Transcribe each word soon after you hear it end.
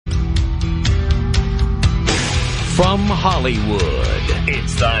From Hollywood,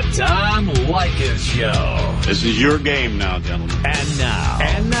 it's the Tom Leykis Show. This is your game now, gentlemen. And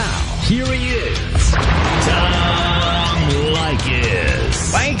now, here he is, Tom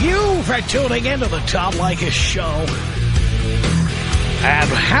Leykis. Thank you for tuning into the Tom Leykis Show. And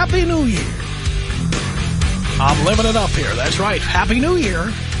Happy New Year. I'm living it up here. That's right. Happy New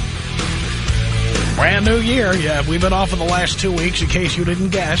Year. Brand new year. Yeah, we've been off for the last 2 weeks, in case you didn't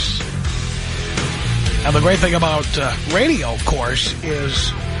guess. And the great thing about radio, of course,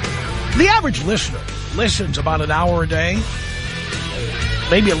 is the average listener listens about an hour a day,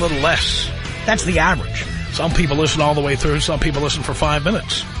 maybe a little less. That's the average. Some people listen all the way through. Some people listen for 5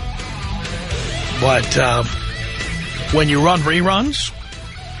 minutes. But when you run reruns,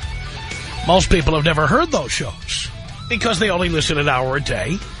 most people have never heard those shows because they only listen an hour a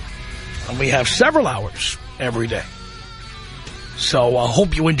day. And we have several hours every day. So I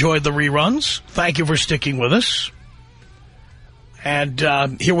hope you enjoyed the reruns. Thank you for sticking with us. And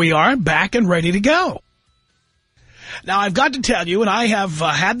here we are, back and ready to go. Now, I've got to tell you, and I have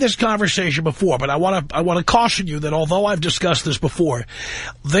had this conversation before, but I want to caution you that although I've discussed this before,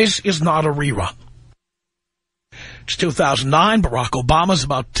 this is not a rerun. It's 2009. Barack Obama's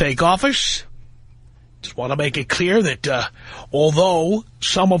about to take office. Just want to make it clear that although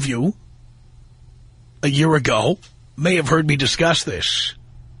some of you a year ago may have heard me discuss this,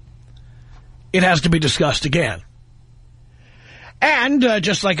 it has to be discussed again. And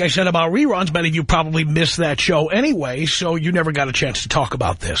just like I said about reruns, many of you probably missed that show anyway, so you never got a chance to talk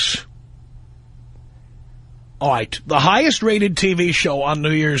about this. All right, the highest rated TV show on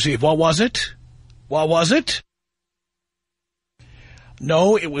New Year's Eve, what was it? What was it?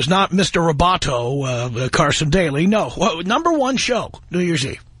 No, it was not Mr. Roboto, Carson Daly. No, number one show, New Year's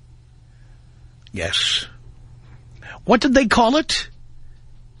Eve. Yes. What did they call it?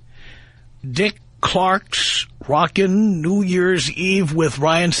 Dick Clark's Rockin' New Year's Eve with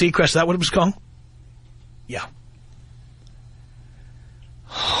Ryan Seacrest. Is that what it was called? Yeah.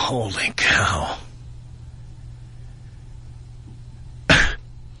 Holy cow.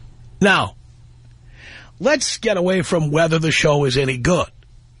 Now, let's get away from whether the show is any good.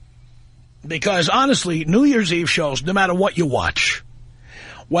 Because honestly, New Year's Eve shows, no matter what you watch,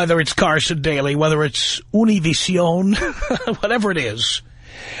 whether it's Carson Daly, whether it's Univision, whatever it is,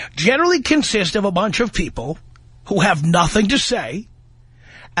 generally consist of a bunch of people who have nothing to say,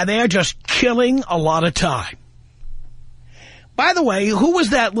 and they are just killing a lot of time. By the way, who was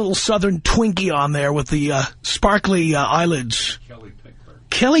that little southern Twinkie on there with the sparkly eyelids? Kelly Pickler.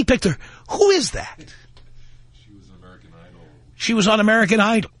 Kelly Pickler. Who is that? She was on American Idol. She was on American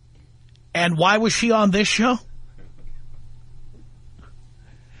Idol. And why was she on this show?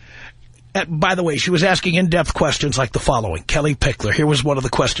 By the way, she was asking in-depth questions like the following. Kelly Pickler, here was one of the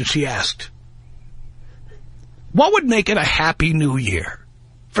questions she asked. What would make it a happy new year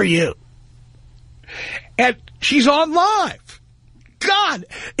for you? And she's on live. God,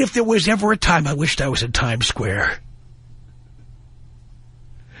 if there was ever a time I wished I was in Times Square.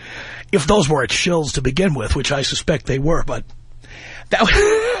 If those weren't shills to begin with, which I suspect they were, but that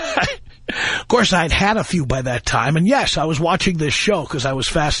was... Of course, I'd had a few by that time, and yes, I was watching this show because I was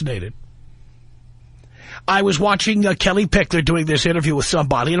fascinated. I was watching Kelly Pickler doing this interview with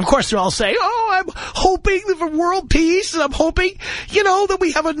somebody, and of course they're all saying, oh, I'm hoping for world peace, and I'm hoping, you know, that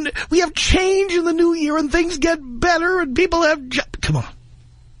we have change in the new year and things get better and people have... Come on.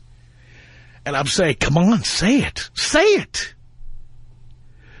 And I'm saying, come on, say it. Say it.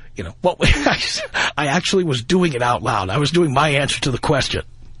 You know, what I actually was doing it out loud. I was doing my answer to the question.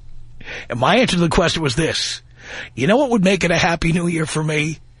 And my answer to the question was this. You know what would make it a happy new year for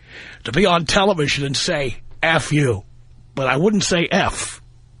me? To be on television and say, F you. But I wouldn't say F.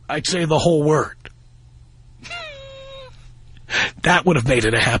 I'd say the whole word. That would have made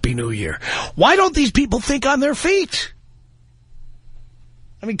it a happy new year. Why don't these people think on their feet?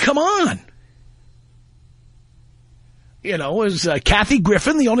 I mean, come on. You know, is Kathy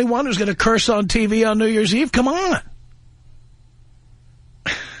Griffin the only one who's going to curse on TV on New Year's Eve? Come on.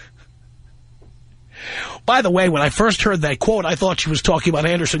 By the way, when I first heard that quote, I thought she was talking about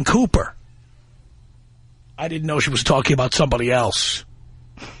Anderson Cooper. I didn't know she was talking about somebody else.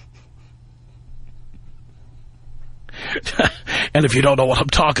 And if you don't know what I'm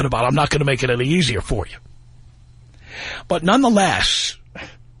talking about, I'm not going to make it any easier for you. But nonetheless,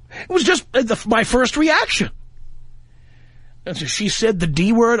 it was just my first reaction. And so she said the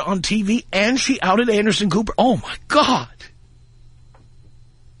D word on TV, and she outed Anderson Cooper. Oh, my God.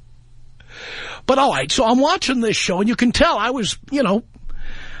 But all right, so I'm watching this show, and you can tell I was, you know,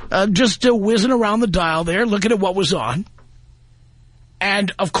 just whizzing around the dial there, looking at what was on.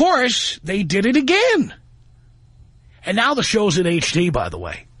 And, of course, they did it again. And now the show's in HD, by the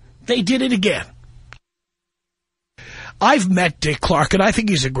way. They did it again. I've met Dick Clark, and I think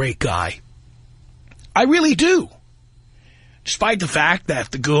he's a great guy. I really do. Despite the fact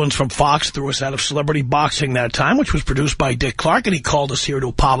that the goons from Fox threw us out of Celebrity Boxing that time, which was produced by Dick Clark, and he called us here to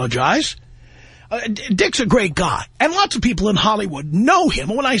apologize. Dick's a great guy. And lots of people in Hollywood know him.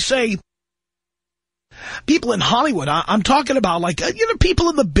 And when I say people in Hollywood, I'm talking about, like, people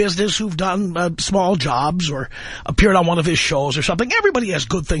in the business who've done small jobs or appeared on one of his shows or something. Everybody has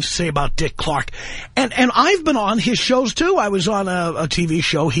good things to say about Dick Clark. And I've been on his shows, too. I was on a TV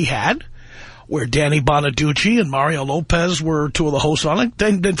show he had where Danny Bonaducci and Mario Lopez were two of the hosts on it.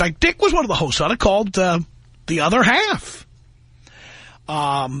 In fact, Dick was one of the hosts on it, called The Other Half.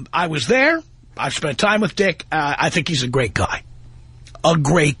 I was there. I've spent time with Dick. I think he's a great guy. A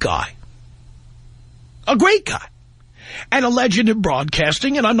great guy. A great guy. And a legend in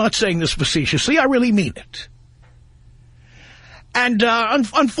broadcasting, and I'm not saying this facetiously, I really mean it. And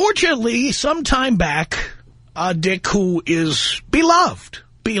unfortunately, some time back, Dick, who is beloved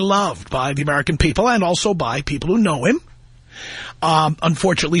by the American people and also by people who know him,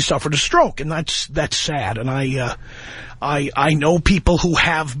 unfortunately suffered a stroke, and that's sad. And I know people who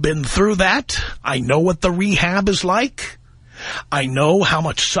have been through that. I know what the rehab is like. I know how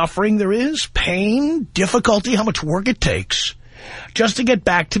much suffering there is, pain, difficulty, how much work it takes just to get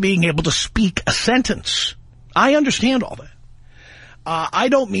back to being able to speak a sentence. I understand all that. I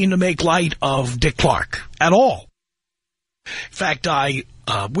don't mean to make light of Dick Clark at all. In fact, I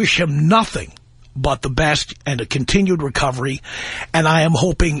wish him nothing but the best and a continued recovery, and I am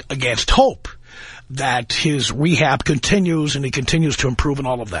hoping against hope that his rehab continues and he continues to improve and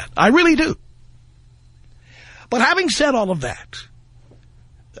all of that. I really do. But having said all of that,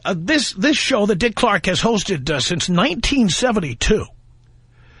 this show that Dick Clark has hosted since 1972,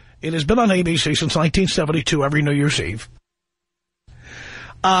 it has been on ABC since 1972, every New Year's Eve.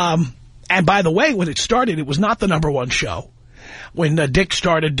 And by the way, when it started, it was not the #1 show. When Dick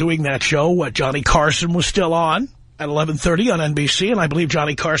started doing that show, Johnny Carson was still on at 11:30 on NBC, and I believe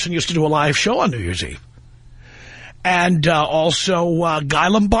Johnny Carson used to do a live show on New Year's Eve. And also Guy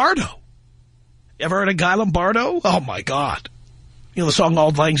Lombardo. Ever heard of Guy Lombardo? Oh, my God. You know, the song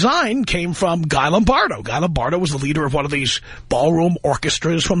Auld Lang Syne came from Guy Lombardo. Guy Lombardo was the leader of one of these ballroom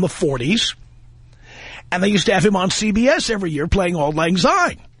orchestras from the 40s. And they used to have him on CBS every year playing Auld Lang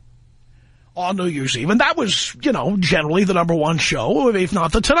Syne on New Year's Eve. And that was, generally the #1 show, if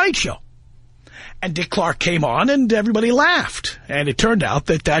not the Tonight Show. And Dick Clark came on and everybody laughed. And it turned out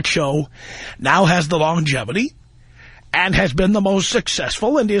that show now has the longevity and has been the most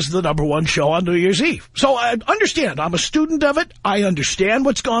successful and is the #1 show on New Year's Eve. So I understand. I'm a student of it. I understand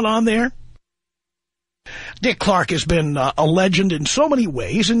what's gone on there. Dick Clark has been a legend in so many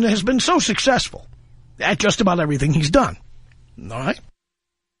ways and has been so successful at just about everything he's done. All right?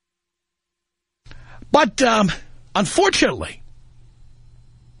 But unfortunately,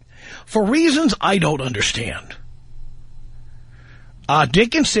 for reasons I don't understand,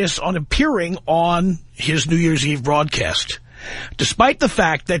 Dick insists on appearing on his New Year's Eve broadcast, despite the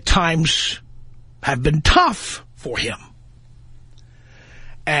fact that times have been tough for him.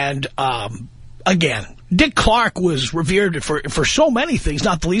 And, again, Dick Clark was revered for so many things,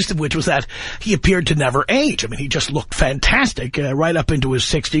 not the least of which was that he appeared to never age. I mean, he just looked fantastic right up into his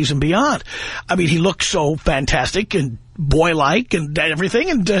 60s and beyond. I mean, he looked so fantastic and boy-like and everything,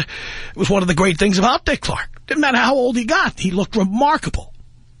 and it was one of the great things about Dick Clark. Didn't matter how old he got. He looked remarkable.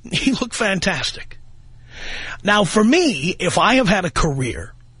 He looked fantastic. Now, for me, if I have had a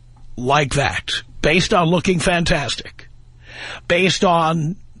career like that, based on looking fantastic, based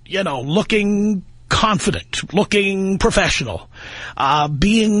on, looking confident, looking professional,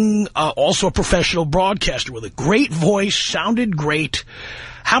 being also a professional broadcaster with a great voice, sounded great.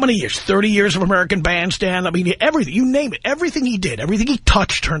 How many years? 30 years of American Bandstand? I mean, everything, you name it, everything he did, everything he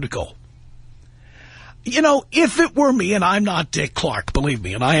touched turned to gold. If it were me, and I'm not Dick Clark, believe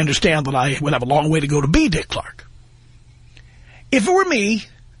me, and I understand that I would have a long way to go to be Dick Clark. If it were me,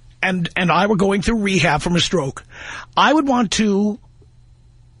 and I were going through rehab from a stroke, I would want to,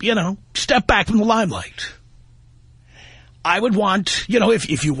 step back from the limelight. I would want,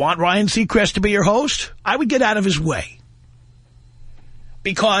 if you want Ryan Seacrest to be your host, I would get out of his way.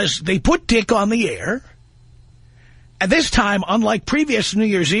 Because they put Dick on the air, and this time, unlike previous New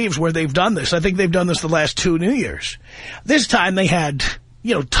Year's Eves where they've done this, I think they've done this the last 2 New Years, this time they had,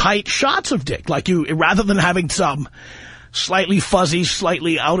 tight shots of Dick. Like rather than having some slightly fuzzy,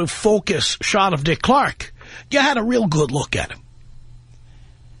 slightly out of focus shot of Dick Clark, you had a real good look at him.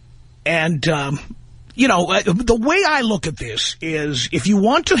 And, the way I look at this is if you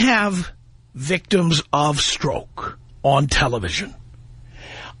want to have victims of stroke, on television.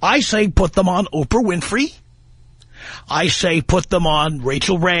 I say put them on Oprah Winfrey. I say put them on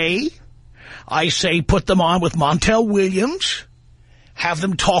Rachel Ray. I say put them on with Montel Williams. Have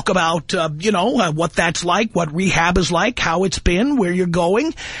them talk about, what that's like, what rehab is like, how it's been, where you're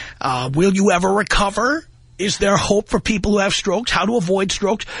going. Will you ever recover? Is there hope for people who have strokes? How to avoid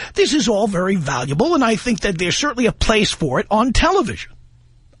strokes? This is all very valuable, and I think that there's certainly a place for it on television.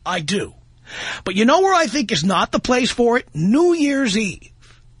 I do. But you know where I think is not the place for it? New Year's Eve.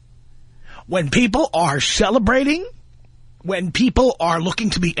 When people are celebrating, when people are looking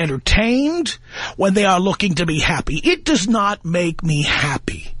to be entertained, when they are looking to be happy. It does not make me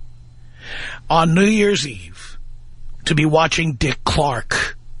happy on New Year's Eve to be watching Dick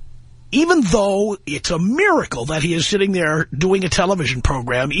Clark, even though it's a miracle that he is sitting there doing a television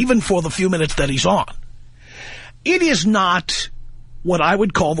program, even for the few minutes that he's on. It is not what I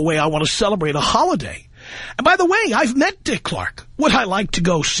would call the way I want to celebrate a holiday. And by the way, I've met Dick Clark. Would I like to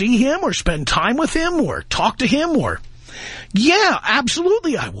go see him or spend time with him or talk to him or... Yeah,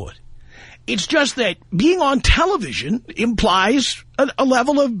 absolutely I would. It's just that being on television implies a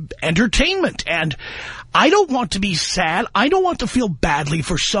level of entertainment. And I don't want to be sad. I don't want to feel badly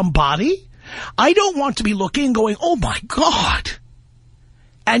for somebody. I don't want to be looking and going, oh, my God.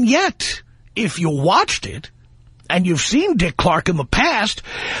 And yet, if you watched it and you've seen Dick Clark in the past,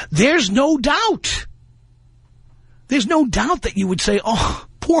 there's no doubt. There's no doubt that you would say, oh,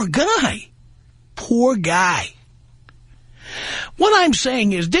 poor guy. Poor guy. What I'm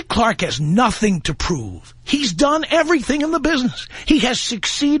saying is Dick Clark has nothing to prove. He's done everything in the business. He has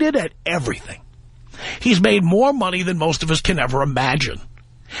succeeded at everything. He's made more money than most of us can ever imagine.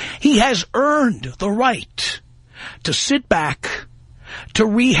 He has earned the right to sit back, to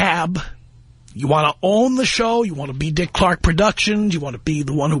rehab. You want to own the show. You want to be Dick Clark Productions. You want to be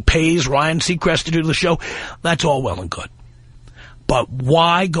the one who pays Ryan Seacrest to do the show. That's all well and good. But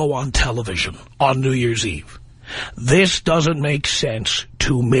why go on television on New Year's Eve? This doesn't make sense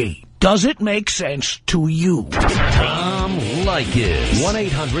to me. Does it make sense to you? Tom Leykis.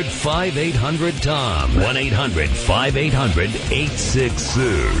 1-800-5800-TOM.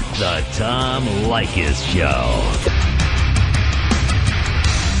 1-800-5800-866. The Tom Leykis Show.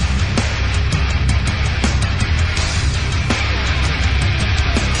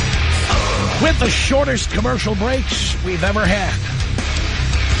 With the shortest commercial breaks we've ever had.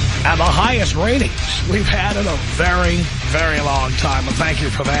 And the highest ratings we've had in a very, very long time. And thank you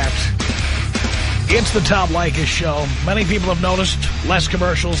for that. It's the Tom Leykis Show. Many people have noticed less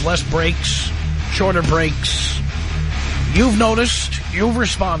commercials, less breaks, shorter breaks. You've noticed, you've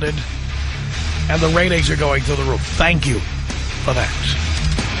responded, and the ratings are going through the roof. Thank you for that.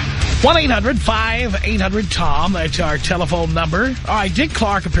 1-800-5800-TOM. That's our telephone number. All right, Dick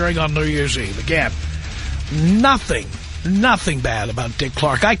Clark appearing on New Year's Eve. Again, nothing bad about Dick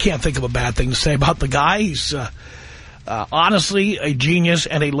Clark. I can't think of a bad thing to say about the guy. He's honestly a genius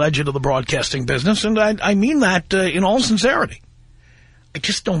and a legend of the broadcasting business, and I mean that in all sincerity. I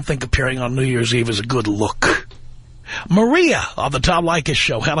just don't think appearing on New Year's Eve is a good look. Maria on the Tom Leykis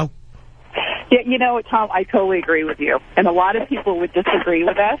Show. Hello. Yeah, you know, Tom, I totally agree with you. And a lot of people would disagree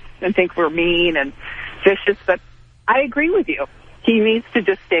with us and think we're mean and vicious, but I agree with you. He needs to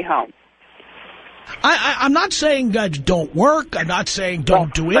just stay home. I'm not saying don't work. I'm not saying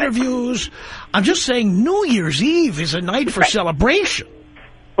don't do interviews. I'm just saying New Year's Eve is a night for celebration.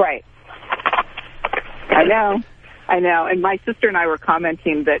 Right. I know. And my sister and I were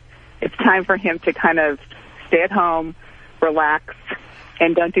commenting that it's time for him to kind of stay at home, relax,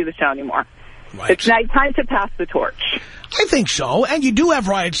 and don't do the show anymore. Right. It's time to pass the torch. I think so. And you do have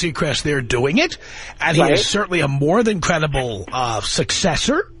Ryan Seacrest there doing it. And he is certainly a more than credible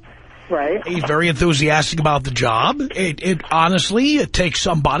successor. Right. He's very enthusiastic about the job. Honestly, it takes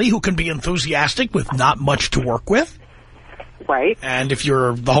somebody who can be enthusiastic with not much to work with. Right. And if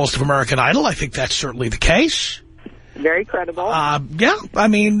you're the host of American Idol, I think that's certainly the case. Very credible. Yeah, I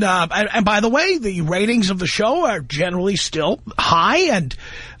mean, and by the way, the ratings of the show are generally still high, and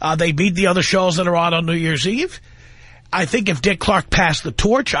they beat the other shows that are on New Year's Eve. I think if Dick Clark passed the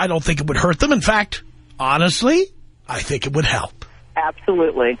torch, I don't think it would hurt them. In fact, honestly, I think it would help.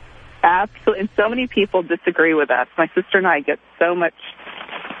 Absolutely. Absolutely. And so many people disagree with us. My sister and I get so much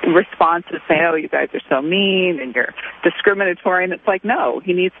responses saying, oh, you guys are so mean and you're discriminatory. And it's like, no,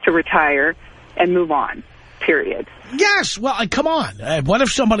 he needs to retire and move on, period. Yes. Well, come on. What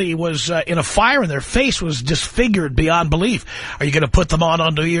if somebody was in a fire and their face was disfigured beyond belief? Are you going to put them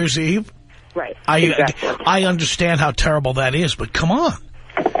on New Year's Eve? Right. Exactly. I understand how terrible that is, but come on.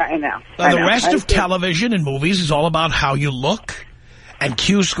 I know. The rest of television and movies is all about how you look and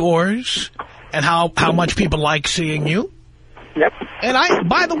Q scores and how much people like seeing you. Yep. And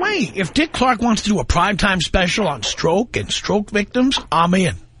by the way, if Dick Clark wants to do a primetime special on stroke and stroke victims, I'm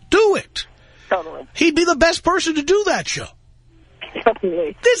in. Do it. Totally. He'd be the best person to do that show.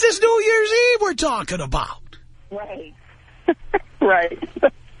 Totally. This is New Year's Eve we're talking about. Right. Right.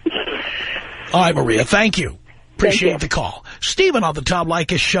 All right, Maria, thank you. Appreciate the call. Stephen on the Tom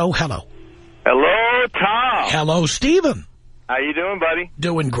Leykis show. Hello. Hello, Tom. Hello, Stephen. How you doing, buddy?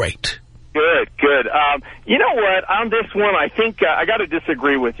 Doing great. Good, good. You know what? On this one, I think I got to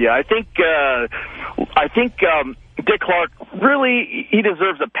disagree with you. I think Dick Clark really he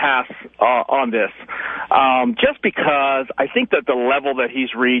deserves a pass on this, just because I think that the level that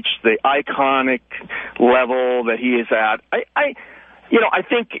he's reached, the iconic level that he is at, I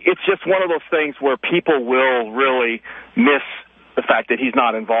think it's just one of those things where people will really miss the fact that he's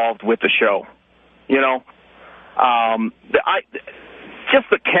not involved with the show. You know, just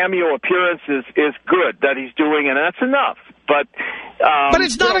the cameo appearance is good that he's doing, and that's enough. But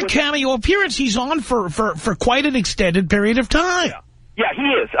it's not a cameo appearance. He's on for quite an extended period of time. Yeah, he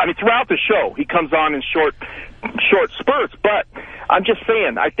is. I mean, throughout the show, he comes on in short spurts. But I'm just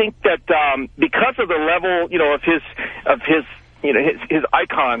saying, I think that because of the level, of his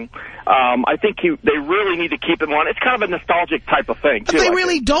icon, I think they really need to keep him on. It's kind of a nostalgic type of thing, too. But they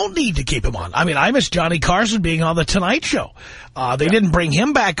really don't need to keep him on. I mean, I miss Johnny Carson being on The Tonight Show. They didn't bring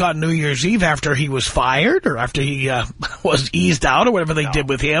him back on New Year's Eve after he was fired or after he was eased out or whatever they did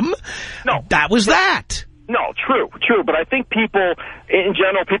with him. No. That was that. No, true. But I think people, in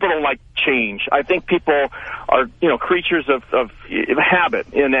general, people don't like change. I think people are, creatures of habit.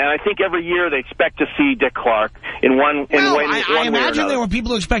 And I think every year they expect to see Dick Clark in one way or another. I imagine there were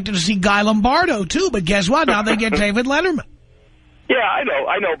people who expected to see Guy Lombardo, too. But guess what? Now they get David Letterman. Yeah, I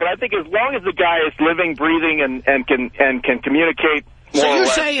know. But I think as long as the guy is living, breathing, and can communicate. So you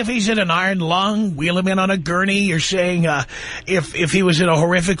say if he's in an iron lung, wheel him in on a gurney. You're saying if he was in a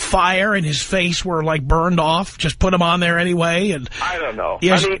horrific fire and his face were like burned off, just put him on there anyway. And I don't know.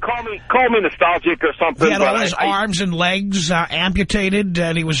 I mean, call me nostalgic or something. He had all his arms and legs amputated,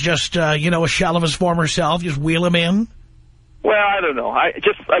 and he was just a shell of his former self. Just wheel him in. Well, I don't know. Where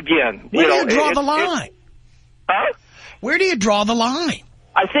do you draw the line? Huh? Where do you draw the line?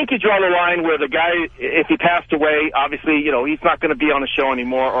 I think you draw the line where the guy, if he passed away, obviously, he's not going to be on the show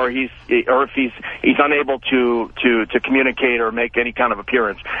anymore, or if he's unable to communicate or make any kind of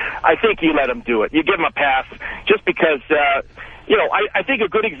appearance. I think you let him do it. You give him a pass, just because, I think a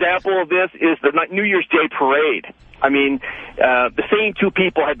good example of this is the New Year's Day parade. I mean, the same two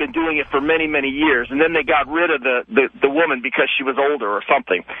people had been doing it for many, many years, and then they got rid of the woman because she was older or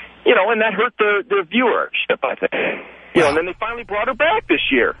something. And that hurt their viewership, I think. And then they finally brought her back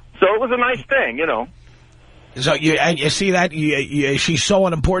this year. So it was a nice thing, So you see that? She's so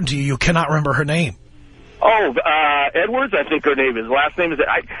unimportant to you, you cannot remember her name. Oh, Edwards, I think her name is. Last name is...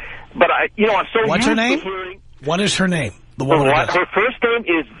 I'm so What's her name? What is her name? The woman her first name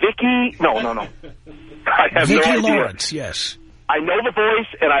is Vicky... No. I have Vicky no idea. Lawrence, yes. I know the voice,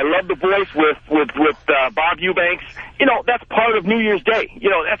 and I love the voice with Bob Eubanks. That's part of New Year's Day.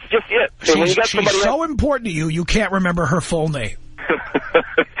 That's just it. She's so important to you, you can't remember her full name.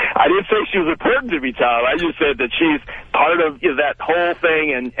 I didn't say she was important to me, Tom. I just said that she's part of that whole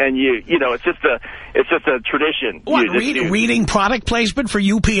thing, and it's just a tradition. What, reading product placement for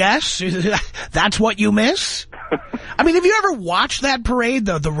UPS? That's what you miss? I mean, have you ever watched that parade,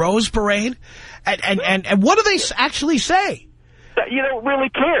 the Rose Parade? And what do they actually say? You don't really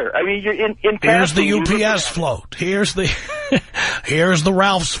care. I mean, you're in here's the UPS float. Here's the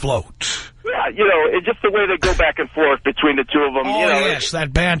Ralph's float. Yeah, it's just the way they go back and forth between the two of them. Oh, yes,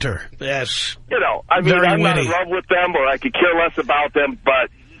 that banter. Yes. I'm not in love with them, or I could care less about them, but,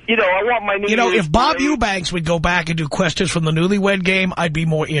 I want my New Year's if Bob Eubanks would go back and do questions from the Newlywed Game, I'd be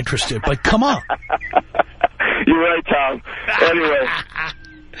more interested. But come on. You're right, Tom. Anyway.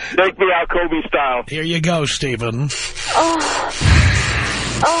 Take me out Kobe style. Here you go, Stephen. This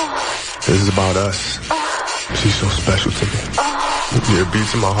is about us. She's so special to me. You're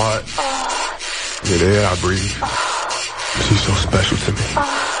beats in my heart. You're the air I breathe. She's so special to me.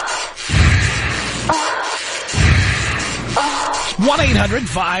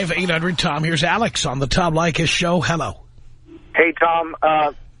 1-800-5800-TOM. Here's Alex on the Tom Leykis show. Hello. Hey, Tom.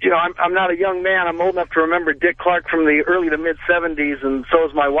 I'm not a young man. I'm old enough to remember Dick Clark from the early to mid-'70s, and so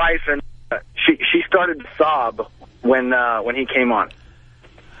is my wife. And she started to sob when he came on.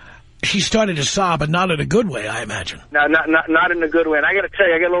 She started to sob, but not in a good way, I imagine. No, not in a good way. And I got to tell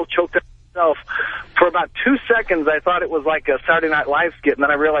you, I got a little choked up myself. For about 2 seconds, I thought it was like a Saturday Night Live skit, and then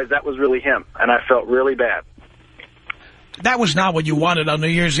I realized that was really him, and I felt really bad. That was not what you wanted on New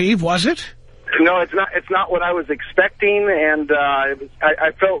Year's Eve, was it? No, it's not. It's not what I was expecting, and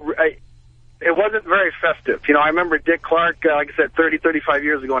I felt it wasn't very festive. You know, I remember Dick Clark, like I said, 35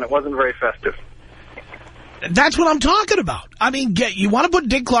 years ago, and it wasn't very festive. That's what I'm talking about. I mean, you want to put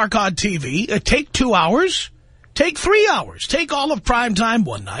Dick Clark on TV, take 2 hours, take 3 hours, take all of prime time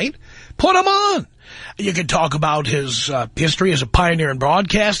one night, put him on. You can talk about his history as a pioneer in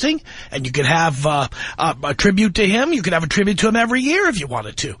broadcasting, and you could have a tribute to him. You could have a tribute to him every year if you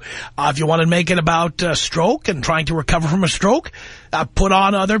wanted to. If you wanted to make it about stroke and trying to recover from a stroke, put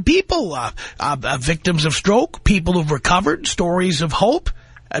on other people, victims of stroke, people who've recovered, stories of hope.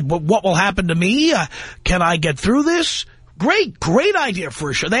 What will happen to me? Can I get through this? Great idea for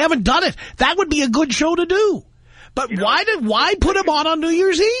a show. They haven't done it. That would be a good show to do. But why put him on New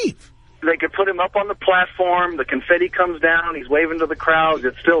Year's Eve? They could put him up on the platform. The confetti comes down. He's waving to the crowd.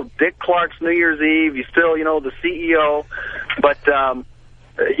 It's still Dick Clark's New Year's Eve. He's still, you know, the CEO. But,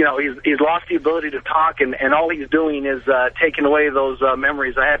 you know, he's lost the ability to talk, and all he's doing is taking away those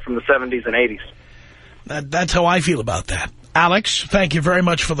memories I had from the 70s and 80s. That's how I feel about that. Alex, thank you very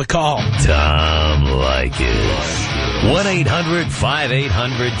much for the call. Tom Leykis.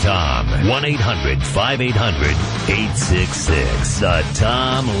 1-800-5800-TOM. 1-800-5800-866. The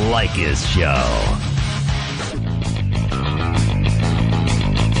Tom Leykis Show.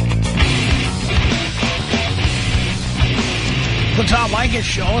 The Tom Leykis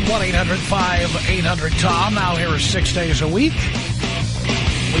Show at 1-800-5800-TOM. Now here is 6 days a week.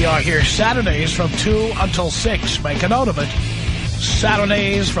 We are here Saturdays from 2 until 6. Make a note of it.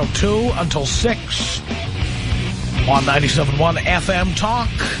 Saturdays from 2 until 6 on 97.1 FM Talk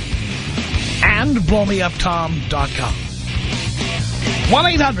and blowmeuptom.com.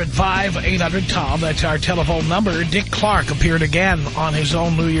 1-800-5800-TOM. That's our telephone number. Dick Clark appeared again on his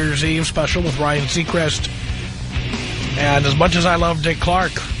own New Year's Eve special with Ryan Seacrest. And as much as I love Dick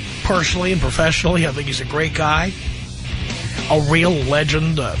Clark, personally and professionally, I think he's a great guy. A real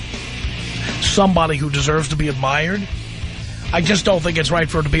legend, somebody who deserves to be admired. I just don't think it's right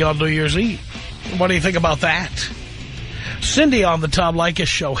for him to be on New Year's Eve. What do you think about that? Cindy on the Tom Leykis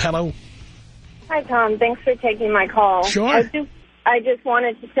Show. Hello. Hi, Tom. Thanks for taking my call. Sure. I just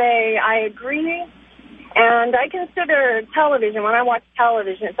wanted to say I agree, and I consider television, when I watch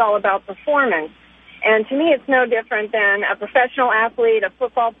television, it's all about performance. And to me, it's no different than a professional athlete, a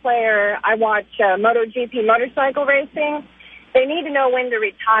football player. I watch MotoGP motorcycle racing. They need to know when to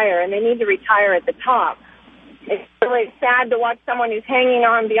retire, and they need to retire at the top. It's really sad to watch someone who's hanging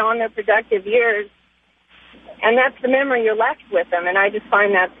on beyond their productive years, and that's the memory you're left with them, and I just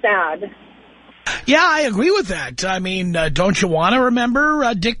find that sad. Yeah, I agree with that. I mean, don't you want to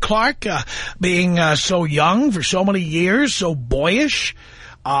remember Dick Clark being so young for so many years, so boyish,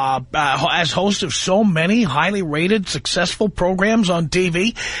 as host of so many highly rated, successful programs on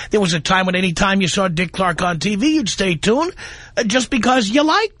TV? There was a time when any time you saw Dick Clark on TV, you'd stay tuned just because you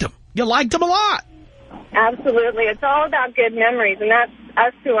liked him. You liked him a lot. Absolutely. It's all about good memories, and that's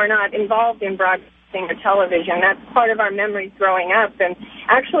us who are not involved in broadcasting or television. That's part of our memories growing up. And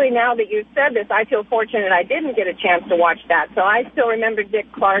actually, now that you've said this, I feel fortunate I didn't get a chance to watch that. So I still remember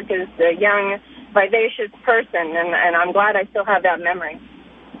Dick Clark as a young, vivacious person, and I'm glad I still have that memory.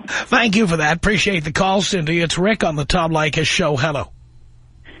 Thank you for that. Appreciate the call, Cindy. It's Rick on the Tom Leykis Show. Hello.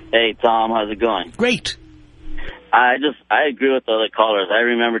 Hey, Tom. How's it going? Great. I agree with the other callers. I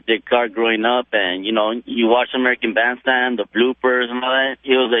remember Dick Clark growing up, and, you know, you watch American Bandstand, the bloopers and all that.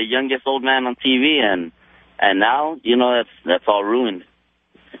 He was the youngest old man on TV, and now, you know, that's all ruined.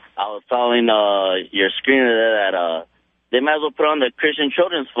 I was telling your screener that they might as well put on the Christian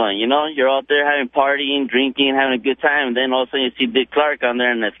Children's Fund, you know? You're out there having partying, drinking, having a good time, and then all of a sudden you see Dick Clark on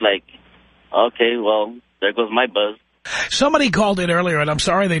there, and it's like, okay, well, there goes my buzz. Somebody called in earlier, and I'm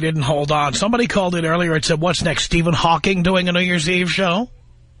sorry they didn't hold on. Somebody called in earlier and said, what's next, Stephen Hawking doing a New Year's Eve show?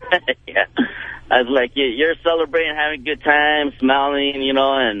 Yeah. I was like, you're celebrating, having a good time, smiling, you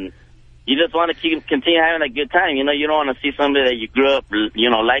know, and you just want to continue having a good time. You know, you don't want to see somebody that you grew up,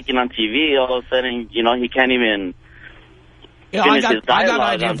 you know, liking on TV. All of a sudden, you know, he can't even... Yeah, I got an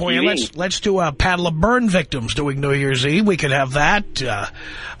idea for you. Let's do a panel of burn victims doing New Year's Eve. We could have that.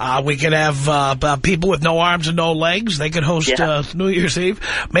 We could have people with no arms and no legs. They could host New Year's Eve.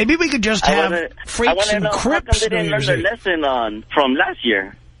 Maybe we could just have freaks and crips New Year's Eve. Lesson from last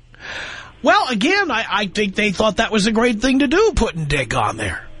year. Well, again, I think they thought that was a great thing to do, putting Dick on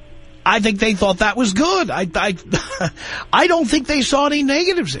there. I think they thought that was good. I don't think they saw any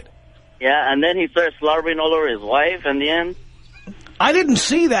negatives in it. Yeah, and then he started slobbering all over his wife in the end. I didn't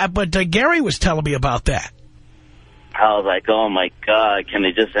see that, but Gary was telling me about that. I was like, oh, my God, can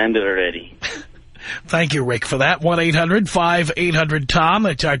they just end it already? Thank you, Rick, for that. 1-800-5800-TOM.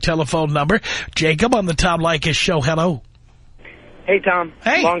 That's our telephone number. Jacob on the Tom Leykis Show. Hello. Hey, Tom.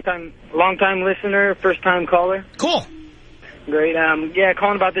 Hey. Long time listener, first time caller. Cool. Great. Yeah,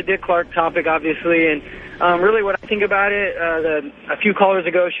 calling about the Dick Clark topic, obviously, and really what I think about it, a few callers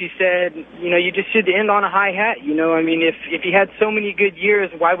ago, she said, you just should end on a high hat. I mean, if you had so many good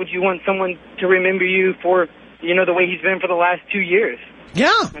years, why would you want someone to remember you for, the way he's been for the last 2 years?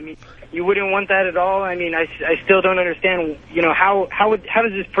 Yeah. I mean, you wouldn't want that at all. I mean, I still don't understand, how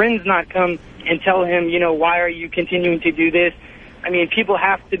does his friends not come and tell him, why are you continuing to do this? I mean, people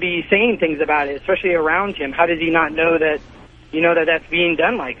have to be saying things about it, especially around him. How does he not know that, that's being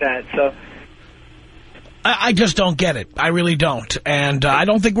done like that? So I just don't get it. I really don't. And I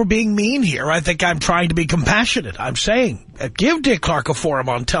don't think we're being mean here. I think I'm trying to be compassionate. I'm saying give Dick Clark a forum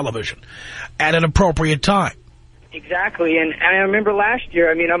on television at an appropriate time. Exactly, and I remember last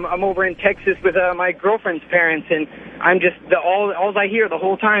year, I mean, I'm over in Texas with my girlfriend's parents, and I'm just, all I hear the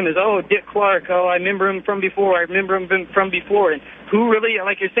whole time is, oh, Dick Clark, oh, I remember him from before, and who really,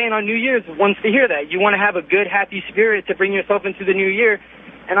 like you're saying on New Year's, wants to hear that? You want to have a good, happy spirit to bring yourself into the new year,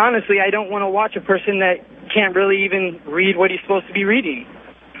 and honestly, I don't want to watch a person that can't really even read what he's supposed to be reading,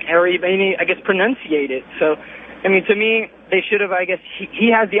 or even, I guess, pronunciate it, so... I mean, to me, they should have, I guess, he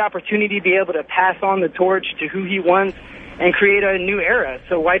has the opportunity to be able to pass on the torch to who he wants and create a new era.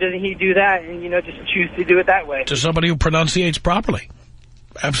 So why doesn't he do that and, just choose to do it that way? To somebody who pronunciates properly.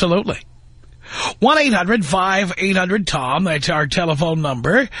 Absolutely. 1-800-5800-TOM. That's our telephone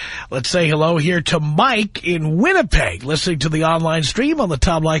number. Let's say hello here to Mike in Winnipeg, listening to the online stream on the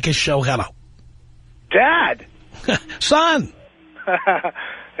Tom Leykis Show. Hello. Dad. Son.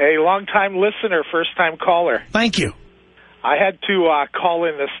 Hey, long-time listener, first-time caller. Thank you. I had to call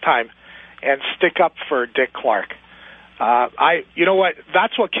in this time and stick up for Dick Clark. You know what?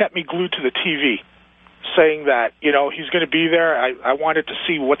 That's what kept me glued to the TV, saying that, he's going to be there. I wanted to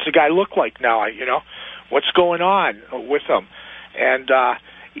see what's the guy look like now, what's going on with him. And, was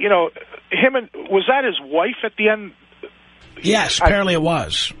that his wife at the end? Yes, apparently it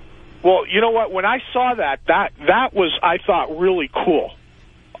was. Well, you know what? When I saw that was, I thought, really cool.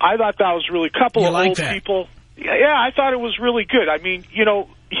 I thought that was really couple of old people. Yeah, I thought it was really good. I mean,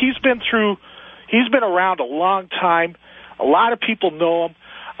 he's been around a long time. A lot of people know him.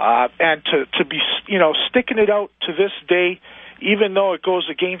 And to be, sticking it out to this day, even though it goes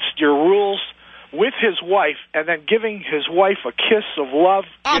against your rules with his wife, and then giving his wife a kiss of love.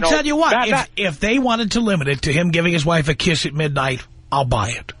 I'll tell you what, if they wanted to limit it to him giving his wife a kiss at midnight, I'll buy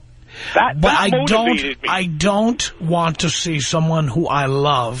it. But I don't want to see someone who I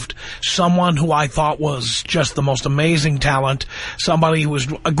loved, someone who I thought was just the most amazing talent, somebody who was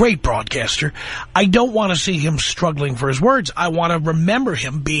a great broadcaster. I don't want to see him struggling for his words. I want to remember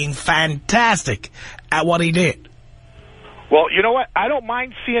him being fantastic at what he did. Well, you know what? I don't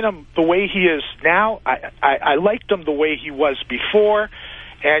mind seeing him the way he is now. I liked him the way he was before.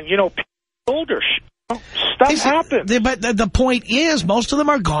 And, people older stuff happens. But the point is, most of them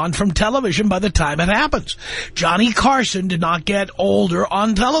are gone from television by the time it happens. Johnny Carson did not get older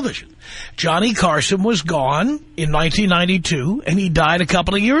on television. Johnny Carson was gone in 1992, and he died a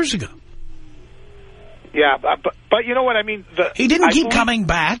couple of years ago. Yeah, but you know what I mean? He didn't keep coming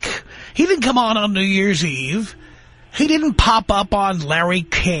back. He didn't come on New Year's Eve. He didn't pop up on Larry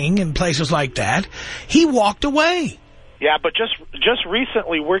King and places like that. He walked away. Yeah, but just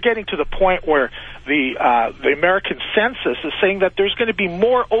recently, we're getting to the point where the American census is saying that there's going to be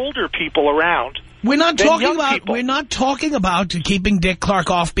more older people around. We're not talking about keeping Dick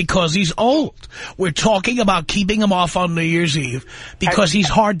Clark off because he's old. We're talking about keeping him off on New Year's Eve because he's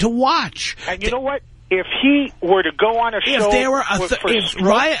hard to watch. And you know what? If he were to go on a show,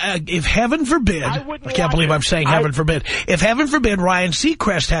 if heaven forbid, I can't believe I'm saying heaven forbid. If heaven forbid Ryan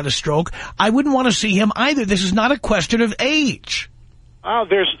Seacrest had a stroke, I wouldn't want to see him either. This is not a question of age. Oh,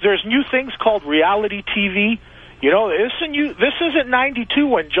 there's new things called reality TV. This isn't 92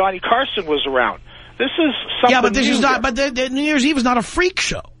 when Johnny Carson was around. This is something. Yeah, but this is not. But the New Year's Eve is not a freak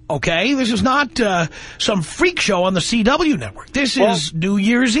show. Okay, this is not some freak show on the CW network. This is New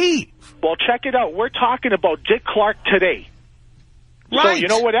Year's Eve. Well, check it out. We're talking about Dick Clark today. Right.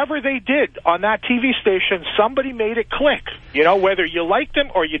 So, whatever they did on that TV station, somebody made it click. Whether you liked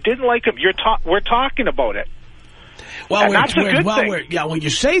him or you didn't like him, we're talking about it. Well, that's a good thing. Well, you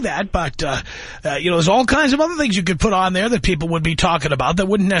say that, but, there's all kinds of other things you could put on there that people would be talking about that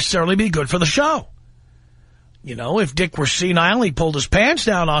wouldn't necessarily be good for the show. If Dick were senile, he pulled his pants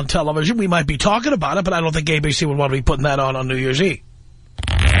down on television, we might be talking about it, but I don't think ABC would want to be putting that on New Year's Eve.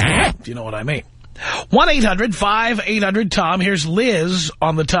 If you know what I mean. 1-800-5800-TOM. Here's Liz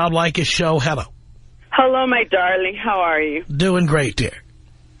on the Tom Leykis Show. Hello. Hello, my darling. How are you? Doing great, dear.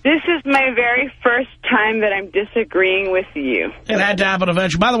 This is my very first time that I'm disagreeing with you. It had to happen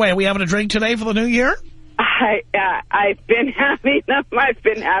eventually. By the way, are we having a drink today for the new year? I've been having them. I've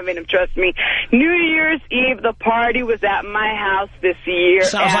been having them, trust me. New Year's Eve, the party was at my house this year.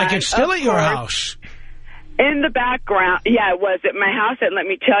 Sounds like it's still at your house. In the background, yeah, it was at my house, and let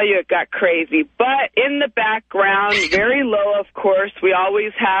me tell you, it got crazy. But in the background, very low, of course, we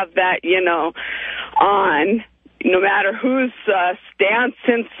always have that, you know, on. No matter who's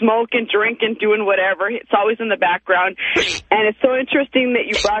dancing, smoking, drinking, doing whatever, it's always in the background. And it's so interesting that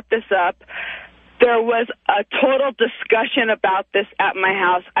you brought this up. There was a total discussion about this at my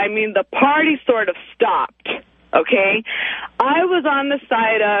house. I mean, the party sort of stopped, okay? I was on the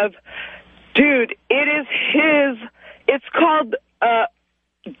side of, dude, it is his, it's called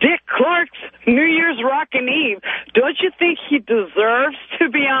Dick Clark's New Year's Rockin' Eve. Don't you think he deserves to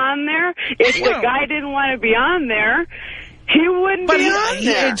be on there? If the guy didn't want to be on there, he wouldn't be on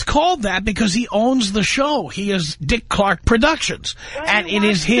there. It's called that because he owns the show. He is Dick Clark Productions, and it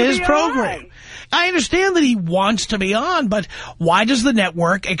is his program. I understand that he wants to be on, but why does the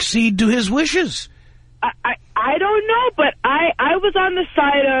network accede to his wishes? I don't know, but I was on the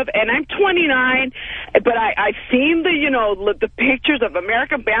side of, and I'm 29, but I've seen the, you know, the pictures of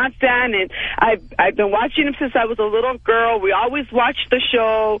American Bandstand, and I've been watching him since I was a little girl. We always watched the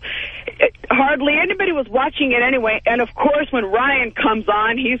show. Hardly anybody was watching it anyway, and of course when Ryan comes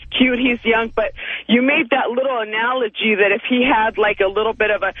on, he's cute, he's young, but you made that little analogy that if he had like a little bit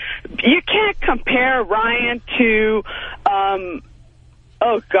of a, you can't compare Ryan to,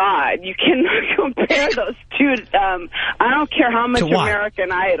 oh, God, you cannot compare those two. I don't care how much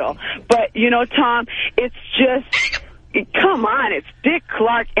American Idol. But, you know, Tom, it's just, come on, it's Dick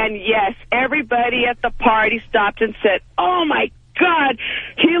Clark. And, yes, everybody at the party stopped and said, oh, my God,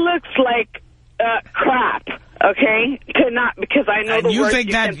 he looks like crap, okay? Because I know the words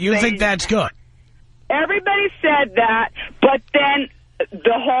you think that's good? Everybody said that, but then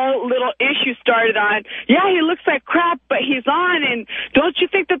the whole little issue started on, yeah, he looks like crap, but he's on, and don't you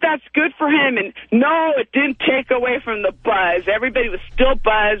think that that's good for him? And no, it didn't take away from the buzz. Everybody was still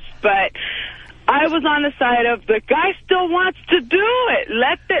buzzed, but I was on the side of the guy still wants to do it.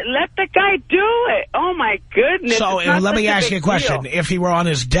 Let the guy do it. Oh, my goodness. So let me ask you a question. If he were on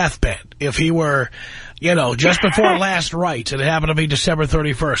his deathbed, if he were, you know, just before last rites, and it happened to be December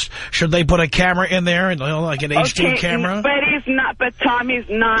 31st, should they put a camera in there, and like an HD camera? But he's not, but Tom, he's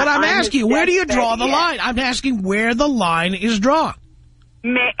not. But I'm asking you, where do you draw the line? I'm asking where the line is drawn.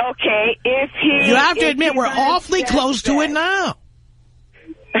 Okay, if he... You have to admit, we're awfully close to it now.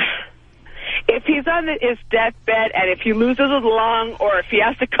 If he's on his deathbed and if he loses his lung or if he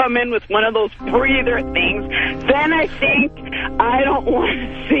has to come in with one of those breather things, then I think I don't want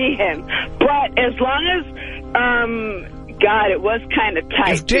to see him. But as long as, God, it was kind of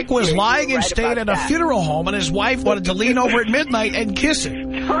tight. If Dick was lying in state at a funeral home and his wife wanted to lean over at midnight and kiss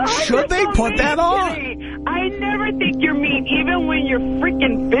him, should they put that on? I never think you're mean, even when you're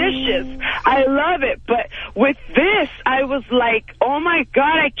freaking vicious. I love it. But with this, I was like, oh, my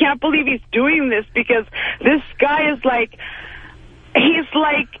God, I can't believe he's doing this because this guy is like, he's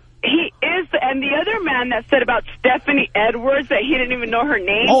like, he is, and the other man that said about Stephanie Edwards, that he didn't even know her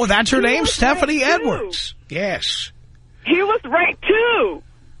name. Oh, that's her name? Stephanie Edwards. Yes. He was right, too.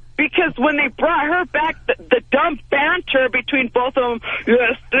 Because when they brought her back, the dumb banter between both of them,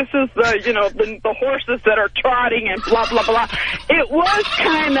 yes, this is the, you know, the horses that are trotting and blah, blah, blah. It was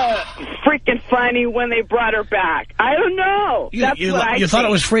kind of freaking funny when they brought her back. I don't know. You thought it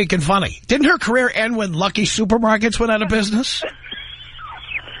was freaking funny. Didn't her career end when Lucky Supermarkets went out of business?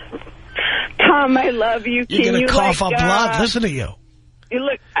 Tom, I love you. You're going to cough up blood. Listen to you.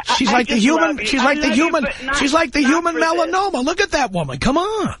 Look, she's like the human. She's like the human. She's like the human melanoma. This. Look at that woman. Come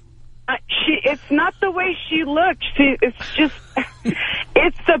on. It's not the way she looks. It's just,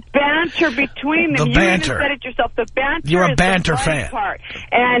 it's the banter between them. The banter. You said it yourself. The banter. You're a banter fan. Part.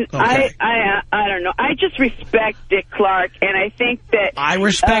 And okay. I don't know. I just respect Dick Clark, and I think that I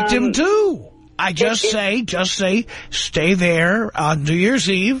respect him too. I just say, stay there on New Year's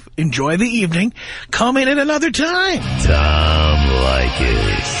Eve, enjoy the evening, come in at another time. Tom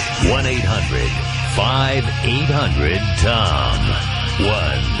Leykis. 1-800-5800-TOM.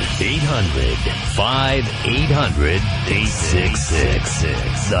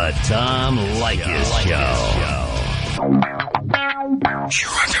 1-800-5800-866. The Tom Leykis Show.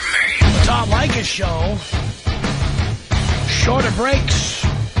 You're under me. The Tom Leykis Show. Shorter breaks.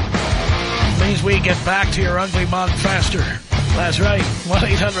 Means we get back to your ugly mug faster. That's right.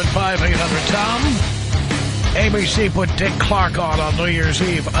 1-800-5800-TOM. ABC put Dick Clark on New Year's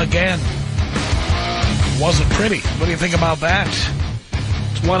Eve again. wasn't pretty. What do you think about that?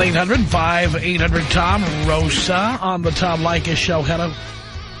 It's 1-800-5800-TOM. Rosa on the Tom Leykis Show. Hello.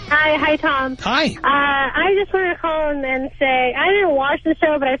 Hi, Tom. Hi. I just want to call and say I didn't watch the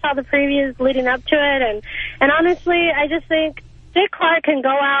show, but I saw the previews leading up to it, and honestly, I just think Dick Clark can go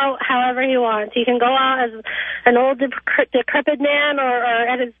out however he wants. He can go out as an old decrepit man or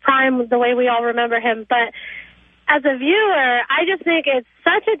at his prime, the way we all remember him. But as a viewer, I just think it's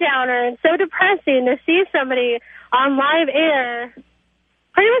such a downer and so depressing to see somebody on live air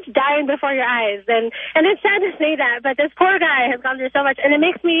pretty much dying before your eyes. And it's sad to say that, but this poor guy has gone through so much, and it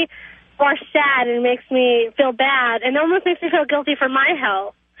makes me more sad and makes me feel bad, and it almost makes me feel guilty for my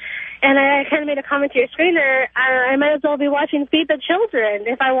health. And I kind of made a comment to your screener, I might as well be watching Feed the Children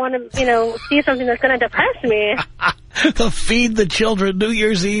if I want to, see something that's going to depress me. The Feed the Children New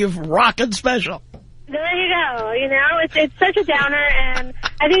Year's Eve rockin' special. There you go. It's such a downer, and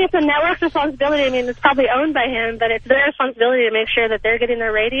I think it's the network's responsibility. I mean, it's probably owned by him, but it's their responsibility to make sure that they're getting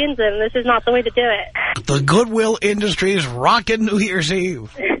their ratings, and this is not the way to do it. The Goodwill Industries rockin' New Year's Eve.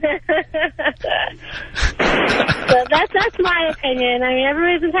 So that's my opinion. I mean,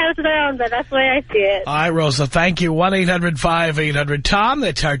 everybody's entitled to their own, but that's the way I see it. All right, Rosa, thank you. 1-800-5800-TOM.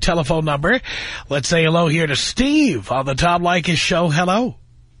 That's our telephone number. Let's say hello here to Steve on the Tom Leykis Show. Hello.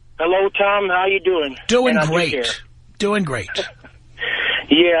 Hello, Tom. How you doing? Doing great. Doing great.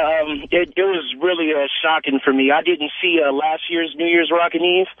 Yeah, it was really shocking for me. I didn't see last year's New Year's Rockin'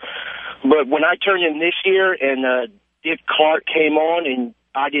 Eve, but when I turned in this year and Dick Clark came on and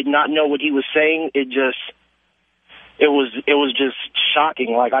I did not know what he was saying, it was just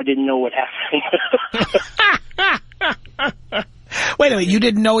shocking. Like, I didn't know what happened. Wait a minute, you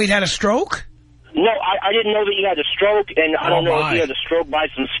didn't know he'd had a stroke? No, I didn't know that he had a stroke, and I don't know if he had a stroke by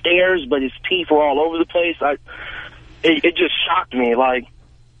some stairs, but his teeth were all over the place. It just shocked me, like.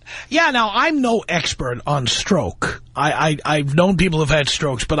 Yeah, now, I'm no expert on stroke. I've known people who've had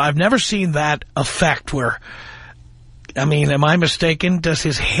strokes, but I've never seen that effect where, I mean, am I mistaken? Does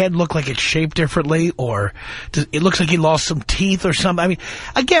his head look like it's shaped differently, or it looks like he lost some teeth or something? I mean,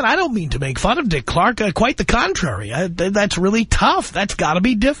 again, I don't mean to make fun of Dick Clark. Quite the contrary. That's really tough. That's got to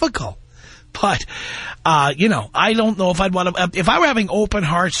be difficult. But, I don't know if I'd want to, if I were having open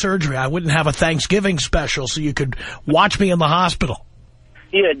heart surgery, I wouldn't have a Thanksgiving special so you could watch me in the hospital.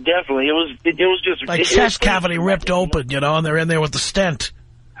 Yeah, definitely. It was just... Like chest cavity ripped open, and they're in there with the stent.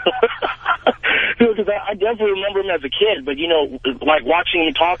 Because I definitely remember him as a kid, but, like watching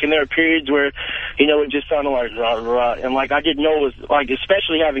him talk, and there are periods where, it just sounded like, rah, rah, and like I didn't know it was, like,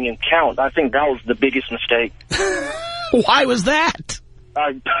 especially having him count, I think that was the biggest mistake. Why was that?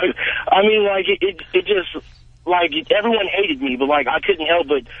 I mean, like, it just, like, everyone hated me, but, like, I couldn't help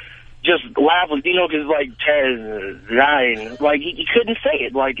but just laugh, because, like, 10, 9, like, he couldn't say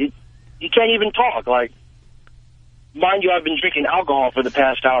it, like, he can't even talk, like, mind you, I've been drinking alcohol for the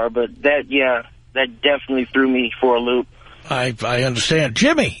past hour, but that definitely threw me for a loop. I understand.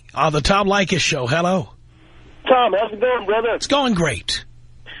 Jimmy, on the Tom Leykis Show, hello. Tom, how's it going, brother? It's going great.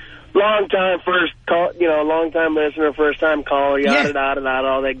 Long time first call, long time listener, first time caller, yada,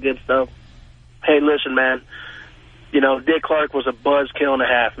 all that good stuff. Hey, listen, man. Dick Clark was a buzzkill and a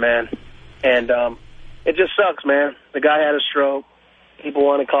half, man. And it just sucks, man. The guy had a stroke. People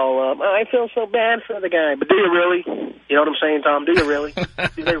want to call up. I feel so bad for the guy. But do you really? You know what I'm saying, Tom? Do you really?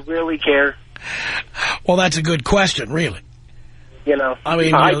 Do they really care? Well, that's a good question, really. I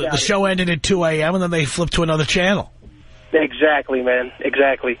mean, the show ended at 2 a.m. and then they flipped to another channel. Exactly, man.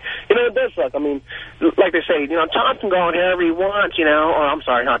 Exactly. It does suck. I mean, like they say, Tom can go out however he wants, or I'm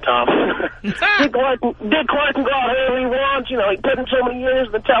sorry, not Tom. Dick Clark can go out however he wants, he put in so many years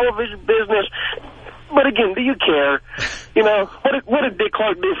in the television business. But again, do you care? What did Dick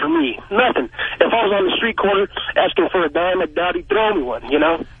Clark do for me? Nothing. If I was on the street corner asking for a dime, I'd doubt he'd throw me one,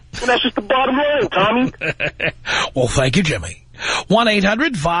 And that's just the bottom line, Tommy. Well, thank you, Jimmy.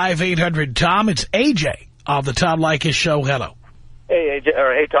 1-800-5800-TOM. It's AJ on the Tom Leykis Show. Hello. Hey, AJ,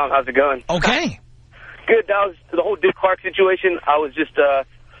 or hey, Tom, how's it going? Okay. Good. That was the whole Dick Clark situation. I was just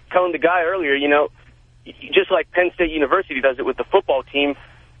telling the guy earlier, just like Penn State University does it with the football team,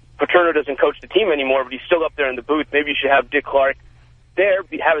 Paterno doesn't coach the team anymore, but he's still up there in the booth. Maybe you should have Dick Clark there,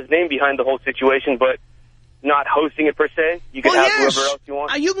 have his name behind the whole situation, but not hosting it per se. You can have whoever else you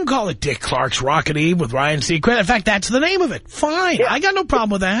want. You can call it Dick Clark's Rockin' Eve with Ryan Seacrest. In fact, that's the name of it. Fine. Yeah. I got no problem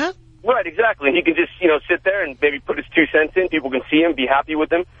with that. Right, exactly. And he can just, sit there and maybe put his 2 cents in. People can see him, be happy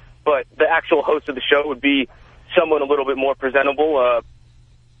with him. But the actual host of the show would be someone a little bit more presentable,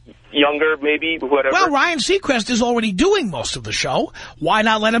 younger, maybe, whatever. Well, Ryan Seacrest is already doing most of the show. Why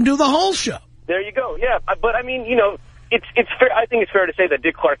not let him do the whole show? There you go. Yeah, but I mean, it's fair. I think it's fair to say that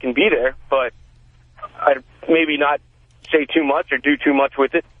Dick Clark can be there, but I'd maybe not say too much or do too much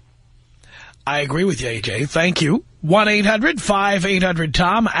with it. I agree with you, AJ. Thank you.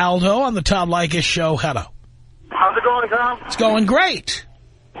 1-800-5800-TOM. Aldo on the Tom Leykis Show. Hello. How's it going, Tom? It's going great.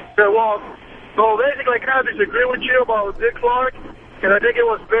 Yeah, well, so basically I kind of disagree with you about Dick Clark, and I think it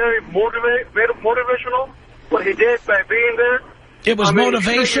was very motivational, what he did by being there. It was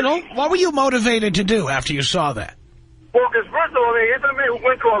motivational? What were you motivated to do after you saw that? Well, because first of all, he's a man who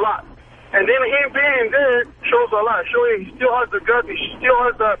went through a lot. And then him being there shows a lot. Showing he still has the guts, he still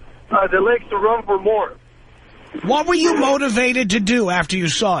has the legs to run for more. What were you motivated to do after you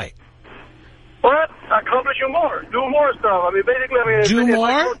saw it? But accomplishing more, do more stuff. I mean, basically,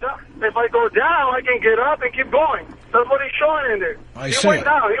 if I go down, I can get up and keep going. That's what he's showing in there. He went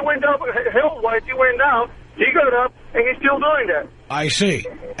down. He went down health-wise. He went down. He got up, and he's still doing that. I see.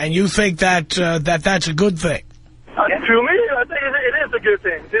 And you think that that's a good thing? To me, I think it is a good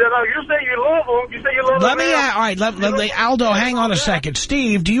thing. See, now you say you love him. You say you love him. All right, Aldo, hang on a second.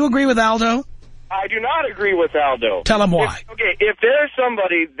 Steve, do you agree with Aldo? I do not agree with Aldo. Tell him why. If there's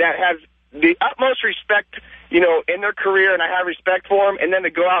somebody that has the utmost respect, in their career, and I have respect for him, and then to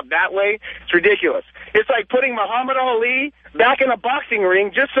go out that way, it's ridiculous. It's like putting Muhammad Ali back in a boxing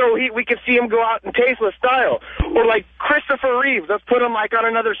ring just so we could see him go out in tasteless style. Or like Christopher Reeves, let's put him like on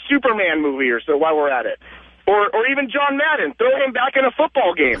another Superman movie or so while we're at it. Or even John Madden, throw him back in a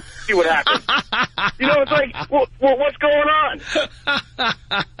football game, see what happens. It's like, well, what's going on?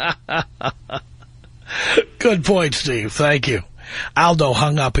 Good point, Steve. Thank you. Aldo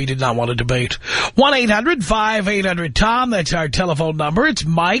hung up. He did not want to debate. 1-800-5800-TOM. That's our telephone number. It's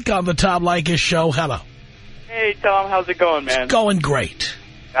Mike on the Tom Leykis Show. Hello. Hey, Tom. How's it going, man? It's going great.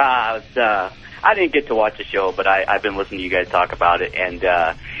 I didn't get to watch the show, but I've been listening to you guys talk about it. And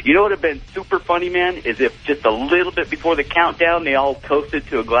you know what would have been super funny, man, is if just a little bit before the countdown, they all toasted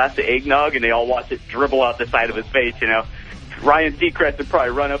to a glass of eggnog and they all watched it dribble out the side of his face, Ryan Seacrest would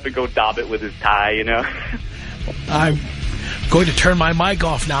probably run up and go dob it with his tie, I'm going to turn my mic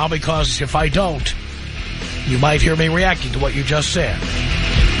off now because if I don't, you might hear me reacting to what you just said.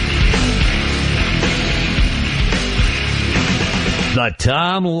 The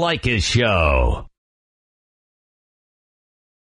Tom Leykis Show.